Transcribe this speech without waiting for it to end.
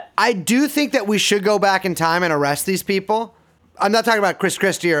I do think that we should go back in time and arrest these people. I'm not talking about Chris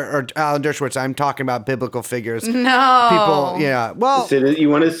Christie or Alan Dershowitz. I'm talking about biblical figures. No. People, yeah. Well, you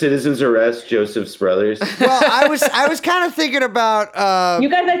want a citizen's arrest, Joseph's Brothers? Well, I was kind of thinking about. You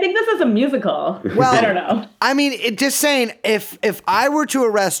guys, I think this is a musical. Well, I don't know. I mean, just saying, if I were to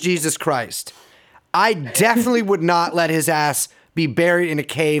arrest Jesus Christ, I definitely would not let his ass be buried in a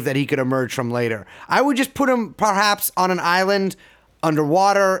cave that he could emerge from later. I would just put him perhaps on an island,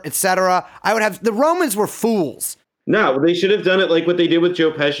 underwater, etc. I would have. The Romans were fools. No, they should have done it like what they did with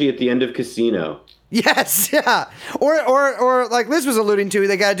Joe Pesci at the end of Casino. Yes, yeah. Or like Liz was alluding to,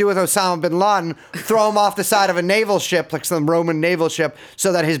 they got to do with Osama bin Laden, throw him off the side of a naval ship, like some Roman naval ship,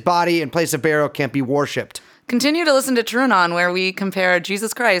 so that his body in place of burial can't be worshipped. Continue to listen to TrueAnon, where we compare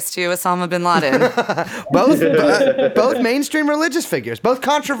Jesus Christ to Osama bin Laden. both mainstream religious figures, both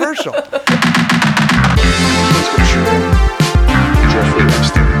controversial.